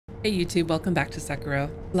Hey YouTube, welcome back to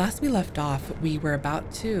Sekiro. Last we left off, we were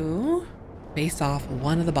about to face off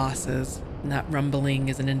one of the bosses, and that rumbling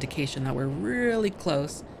is an indication that we're really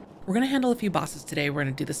close. We're gonna handle a few bosses today. We're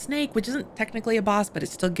gonna do the snake, which isn't technically a boss, but it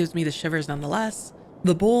still gives me the shivers nonetheless.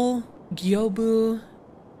 The bull, Gyoubu,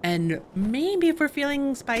 and maybe if we're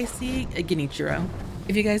feeling spicy, a Genichiro.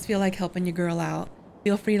 If you guys feel like helping your girl out,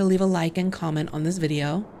 feel free to leave a like and comment on this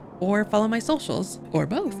video, or follow my socials, or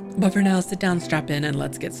both. But for now, sit down, strap in, and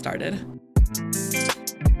let's get started.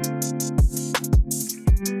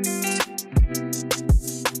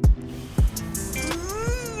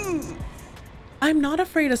 I'm not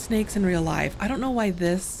afraid of snakes in real life. I don't know why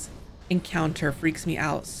this encounter freaks me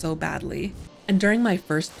out so badly. And during my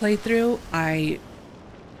first playthrough, I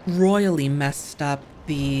royally messed up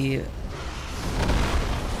the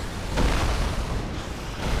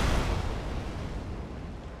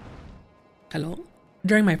Hello?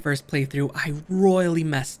 During my first playthrough, I royally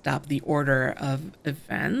messed up the order of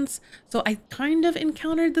events. So I kind of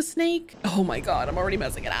encountered the snake. Oh my god, I'm already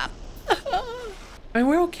messing it up. I mean,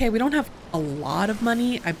 we're okay. We don't have a lot of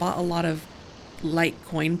money. I bought a lot of light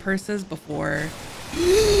coin purses before.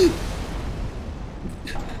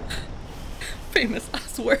 Famous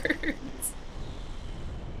last words.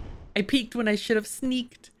 I peeked when I should have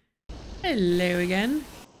sneaked. Hello again.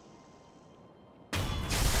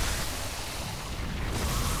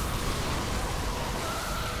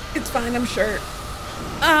 It's fine, I'm sure.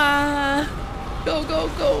 Go, go,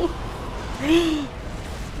 go.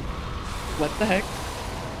 What the heck?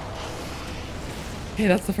 Okay,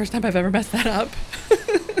 that's the first time I've ever messed that up.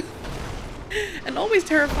 And always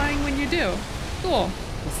terrifying when you do. Cool.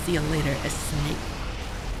 We'll see you later, a snake.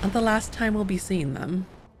 Not the last time we'll be seeing them.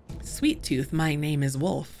 Sweet Tooth, my name is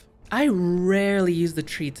Wolf. I rarely use the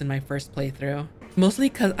treats in my first playthrough. Mostly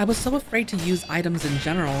because I was so afraid to use items in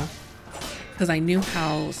general, because I knew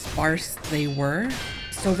how sparse they were.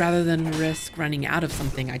 So rather than risk running out of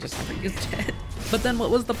something, I just never used it. But then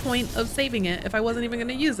what was the point of saving it if I wasn't even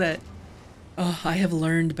gonna use it? Oh, I have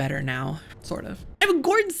learned better now, sort of. I have a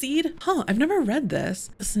gourd seed. Huh, I've never read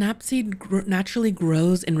this. The snapseed naturally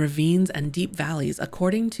grows in ravines and deep valleys.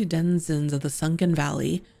 According to denizens of the sunken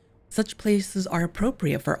valley, such places are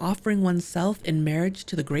appropriate for offering oneself in marriage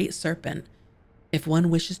to the great serpent. If one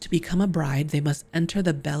wishes to become a bride, they must enter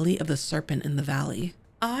the belly of the serpent in the valley.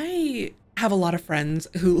 I have a lot of friends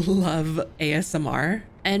who love ASMR,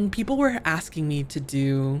 and people were asking me to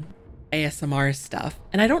do ASMR stuff.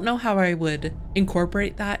 And I don't know how I would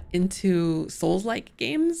incorporate that into Souls-like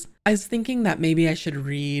games. I was thinking that maybe I should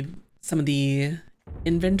read some of the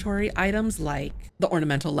inventory items, like the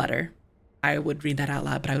ornamental letter. I would read that out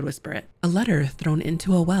loud, but I would whisper it. A letter thrown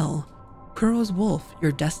into a well. Kuro's wolf,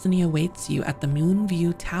 your destiny awaits you at the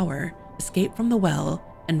Moonview Tower. Escape from the well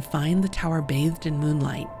and find the tower bathed in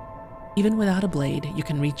moonlight. Even without a blade, you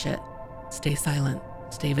can reach it. Stay silent,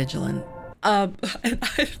 stay vigilant. I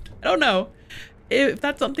don't know. If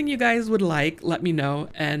that's something you guys would like, let me know,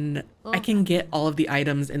 and I can get all of the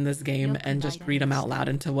items in this game and just read them out loud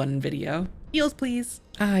into one video. Heals, please.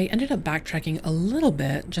 I ended up backtracking a little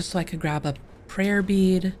bit just so I could grab a prayer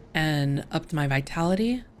bead and up to my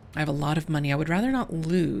vitality. I have a lot of money. I would rather not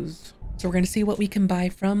lose. So we're going to see what we can buy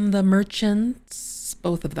from the merchants,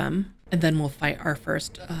 both of them. And then we'll fight our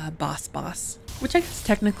first boss, which I guess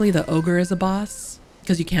technically the ogre is a boss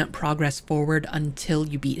because you can't progress forward until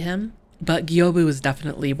you beat him. But Gyoubu is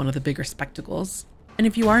definitely one of the bigger spectacles. And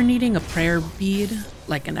if you are needing a prayer bead,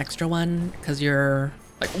 like an extra one, because you're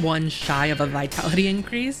like one shy of a vitality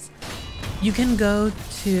increase, you can go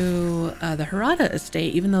to the Harada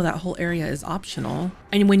estate, even though that whole area is optional.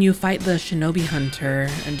 And when you fight the shinobi hunter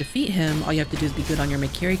and defeat him, all you have to do is be good on your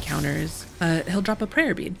Makiri counters. He'll drop a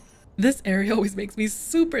prayer bead. This area always makes me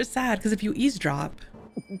super sad because if you eavesdrop,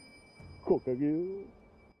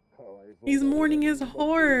 he's mourning his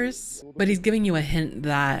horse. But he's giving you a hint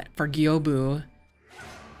that for Gyoubu.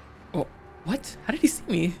 Oh, what? How did he see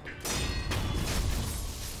me?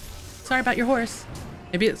 Sorry about your horse.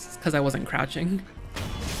 Maybe it's because I wasn't crouching.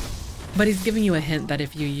 But he's giving you a hint that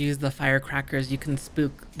if you use the firecrackers, you can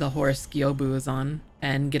spook the horse Gyoubu is on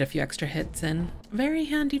and get a few extra hits in. Very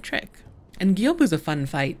handy trick. And Gyoubu's a fun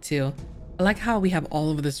fight too. I like how we have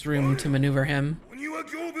all of this room to maneuver him.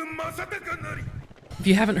 If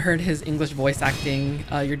you haven't heard his English voice acting,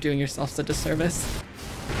 you're doing yourself a disservice.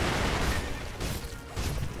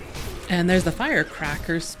 And there's the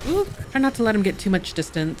firecracker spook. Try not to let him get too much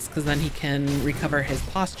distance because then he can recover his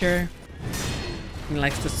posture. He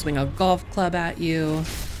likes to swing a golf club at you.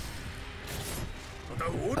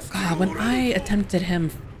 When I attempted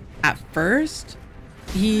him at first,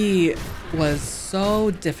 He was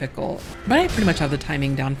so difficult, but I pretty much have the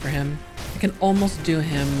timing down for him. I can almost do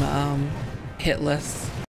him hitless,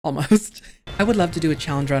 almost. I would love to do a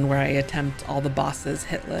challenge run where I attempt all the bosses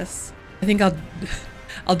hitless. I think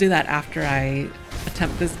I'll do that after I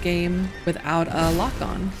attempt this game without a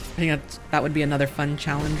lock-on. I think that would be another fun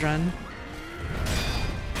challenge run.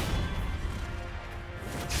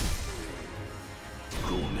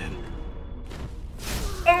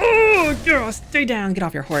 Oh, girl, stay down. Get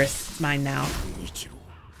off your horse. It's mine now.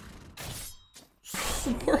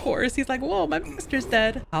 Poor horse. He's like, whoa, my master's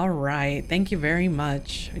dead. All right. Thank you very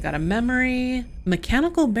much. We got a memory.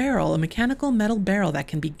 Mechanical barrel. A mechanical metal barrel that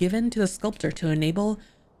can be given to the sculptor to enable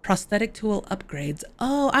prosthetic tool upgrades.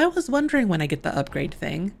 Oh, I was wondering when I get the upgrade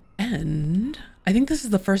thing. And I think this is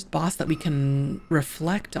the first boss that we can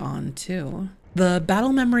reflect on too. The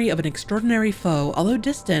battle memory of an extraordinary foe, although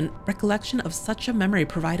distant, recollection of such a memory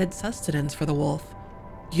provided sustenance for the wolf.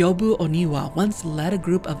 Gyoubu Oniwa once led a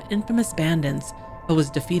group of infamous bandits, but was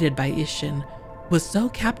defeated by Isshin, was so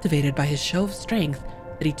captivated by his show of strength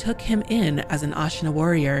that he took him in as an Ashina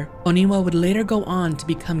warrior. Oniwa would later go on to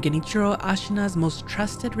become Genichiro Ashina's most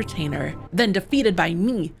trusted retainer, then defeated by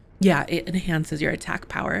me. Yeah, it enhances your attack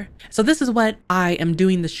power. So this is what I am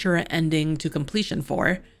doing the Shura ending to completion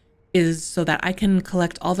for, is so that I can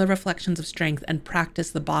collect all the reflections of strength and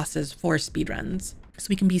practice the bosses for speedruns, so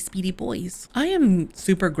we can be speedy boys. I am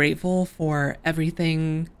super grateful for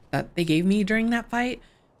everything that they gave me during that fight,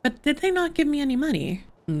 but did they not give me any money?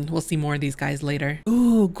 We'll see more of these guys later.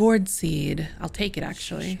 Ooh, gourd seed. I'll take it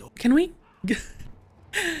actually. Can we?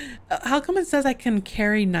 How come it says I can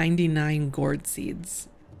carry 99 gourd seeds?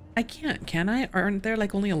 I can't, can I? Aren't there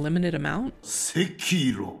like only a limited amount?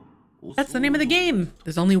 Sekiro. That's the name of the game.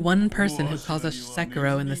 There's only one person who calls us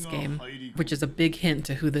Sekiro in this game, which is a big hint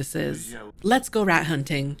to who this is. Let's go rat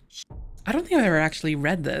hunting. I don't think I've ever actually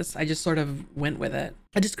read this. I just sort of went with it.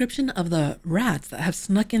 A description of the rats that have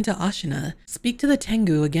snuck into Ashina. Speak to the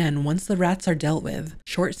Tengu again once the rats are dealt with.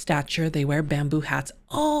 Short stature, they wear bamboo hats.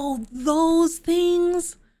 Oh, those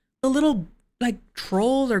things! The little, like,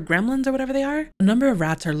 trolls or gremlins or whatever they are. A number of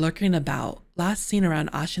rats are lurking about. Last seen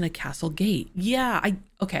around Ashina Castle Gate. Yeah,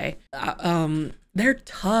 okay. They're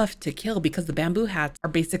tough to kill because the bamboo hats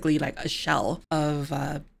are basically like a shell of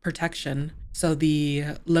protection. So the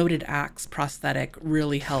loaded axe prosthetic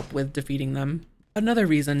really help with defeating them. Another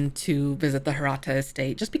reason to visit the Hirata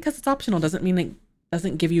estate, just because it's optional doesn't mean it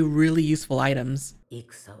doesn't give you really useful items.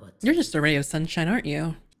 You're just a ray of sunshine, aren't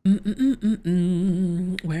you?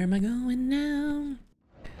 Where am I going now?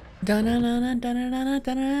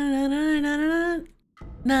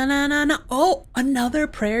 Oh, another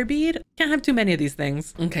prayer bead? Can't have too many of these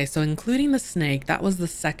things. Okay, so including the snake, that was the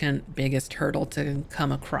second biggest hurdle to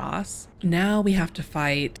come across. Now we have to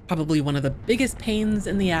fight probably one of the biggest pains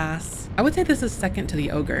in the ass. I would say this is second to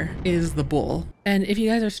the ogre, is the bull. And if you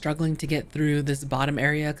guys are struggling to get through this bottom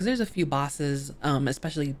area, because there's a few bosses,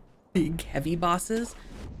 especially big, heavy bosses,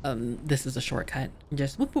 this is a shortcut.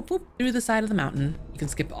 Just whoop, whoop, whoop through the side of the mountain. You can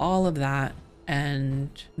skip all of that,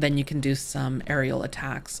 and then you can do some aerial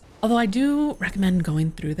attacks. Although I do recommend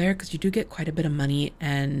going through there because you do get quite a bit of money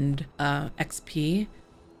and XP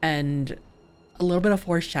and a little bit of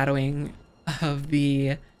foreshadowing of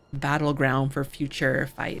the battleground for future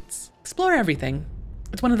fights. Explore everything.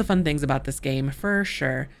 It's one of the fun things about this game for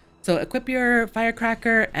sure. So equip your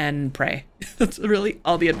firecracker and pray. That's really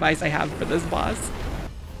all the advice I have for this boss.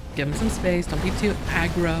 Give him some space, don't be too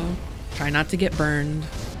aggro. Try not to get burned.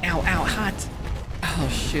 Ow, ow, hot. Oh,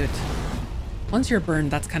 shoot. Once you're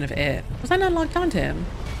burned, that's kind of it. Was I not locked onto him?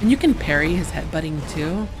 And you can parry his headbutting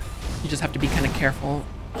too. You just have to be kind of careful.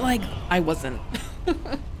 Like, I wasn't.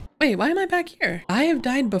 Wait, why am I back here? I have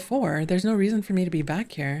died before. There's no reason for me to be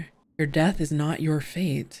back here. Your death is not your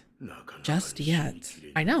fate. Just yet.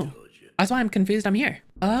 I know. That's why I'm confused I'm here.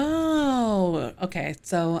 Oh, okay.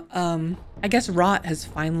 So, I guess rot has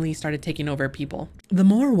finally started taking over people. The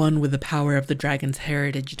more one with the power of the dragon's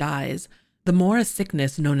heritage dies, the more a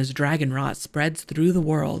sickness known as dragon rot spreads through the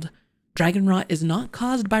world. Dragon rot is not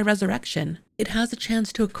caused by resurrection. It has a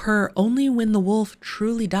chance to occur only when the wolf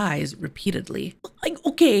truly dies repeatedly. Like,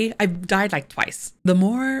 okay, I've died like twice. The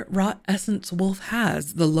more rot essence wolf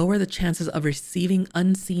has, the lower the chances of receiving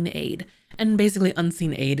unseen aid. And basically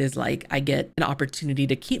unseen aid is like, I get an opportunity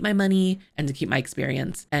to keep my money and to keep my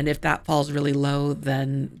experience. And if that falls really low,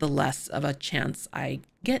 then the less of a chance I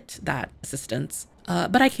get that assistance.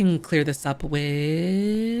 But I can clear this up with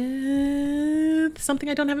something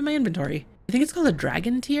I don't have in my inventory. I think it's called a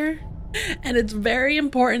dragon tier. And it's very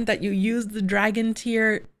important that you use the dragon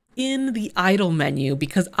tier in the idle menu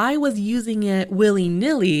because I was using it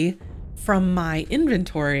willy-nilly from my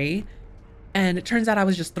inventory, and it turns out I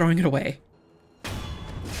was just throwing it away.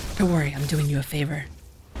 Don't worry, I'm doing you a favor.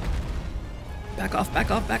 Back off,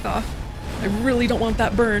 back off, back off. I really don't want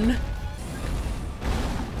that burn.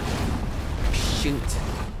 Shoot,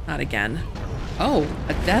 not again. Oh,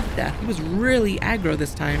 a death. He was really aggro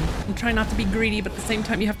this time. I'm trying not to be greedy, but at the same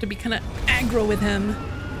time you have to be kind of aggro with him.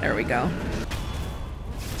 There we go.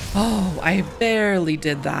 Oh, I barely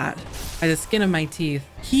did that. By the skin of my teeth.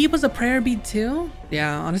 He was a prayer bead too?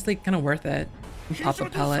 Yeah, honestly, kind of worth it. Pop a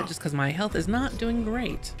pellet just because my health is not doing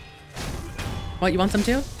great. What, you want some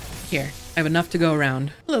too? Here, I have enough to go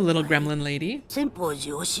around. Hello, little gremlin lady.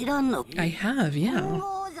 I have, yeah.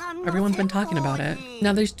 Everyone's been talking about it.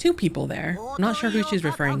 Now there's 2 people there. I'm not sure who she's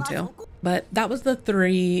referring to, but that was the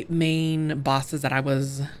 3 main bosses that I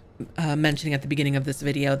was mentioning at the beginning of this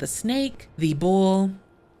video. The snake, the bull,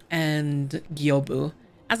 and Gyoubu.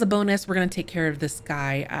 As a bonus, we're gonna take care of this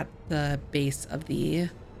guy at the base of the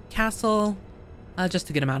castle, just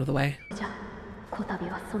to get him out of the way.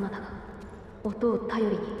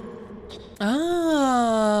 Oh.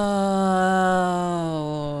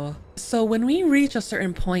 So when we reach a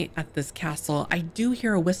certain point at this castle, I do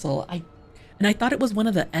hear a whistle. And I thought it was one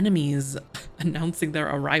of the enemies announcing their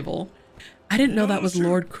arrival. I didn't know that was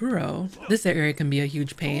Lord Kuro. This area can be a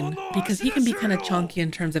huge pain because he can be kind of chunky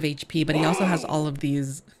in terms of HP, but he also has all of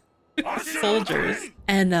these soldiers,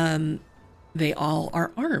 and they all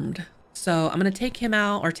are armed. So I'm gonna take him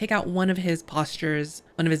out, or take out one of his postures,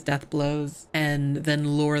 one of his death blows, and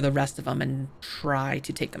then lure the rest of them and try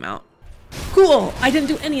to take them out. Cool, I didn't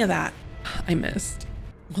do any of that. I missed.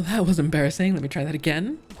 Well, that was embarrassing. Let me try that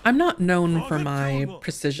again. I'm not known for my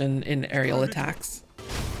precision in aerial attacks.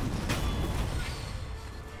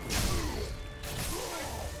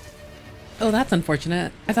 Oh, that's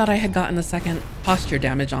unfortunate. I thought I had gotten a second posture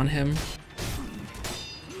damage on him.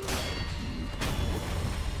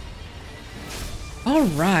 All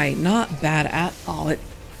right, not bad at all. It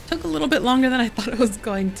took a little bit longer than I thought it was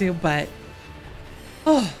going to, but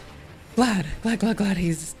oh, glad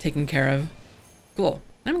he's taken care of. Cool.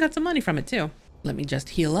 I've got some money from it too. Let me just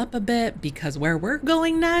heal up a bit because where we're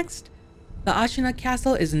going next, the Ashina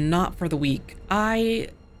Castle, is not for the weak.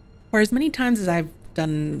 For as many times as I've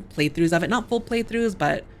done playthroughs of it, not full playthroughs,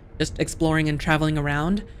 but just exploring and traveling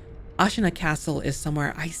around, Ashina Castle is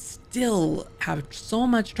somewhere I still have so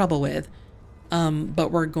much trouble with.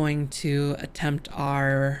 But we're going to attempt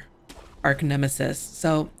our Arch Nemesis.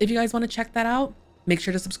 So if you guys want to check that out, make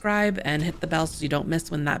sure to subscribe and hit the bell so you don't miss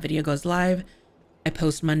when that video goes live. I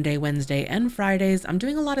post Monday, Wednesday, and Fridays. I'm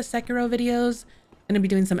doing a lot of Sekiro videos. I'm going to be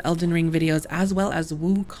doing some Elden Ring videos as well as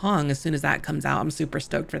Wukong as soon as that comes out. I'm super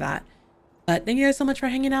stoked for that. But thank you guys so much for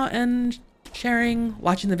hanging out and sharing,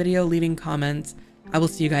 watching the video, leaving comments. I will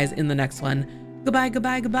see you guys in the next one. Goodbye,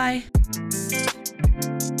 goodbye, goodbye.